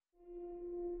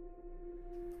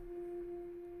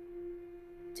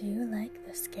Do you like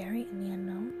the scary and the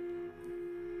unknown?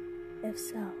 If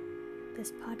so,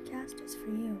 this podcast is for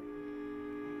you.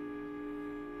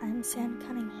 I'm Sam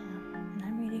Cunningham, and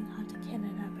I'm reading Haunted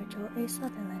Canada by Joel A.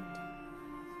 Sutherland.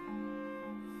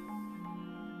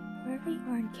 Wherever you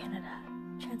are in Canada,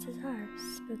 chances are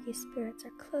spooky spirits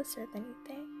are closer than you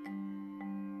think.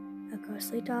 A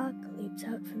ghostly dog leaps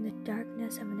out from the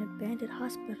darkness of an abandoned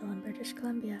hospital in British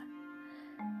Columbia.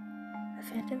 A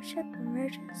phantom ship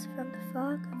emerges from the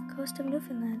fog of the coast of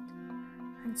Newfoundland.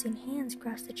 Unseen hands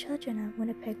grasp the children of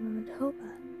Winnipeg, Manitoba.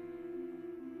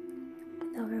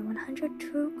 With over 100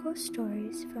 true ghost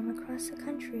stories from across the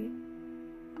country,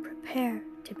 prepare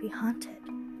to be haunted.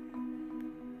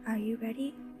 Are you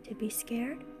ready to be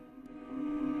scared?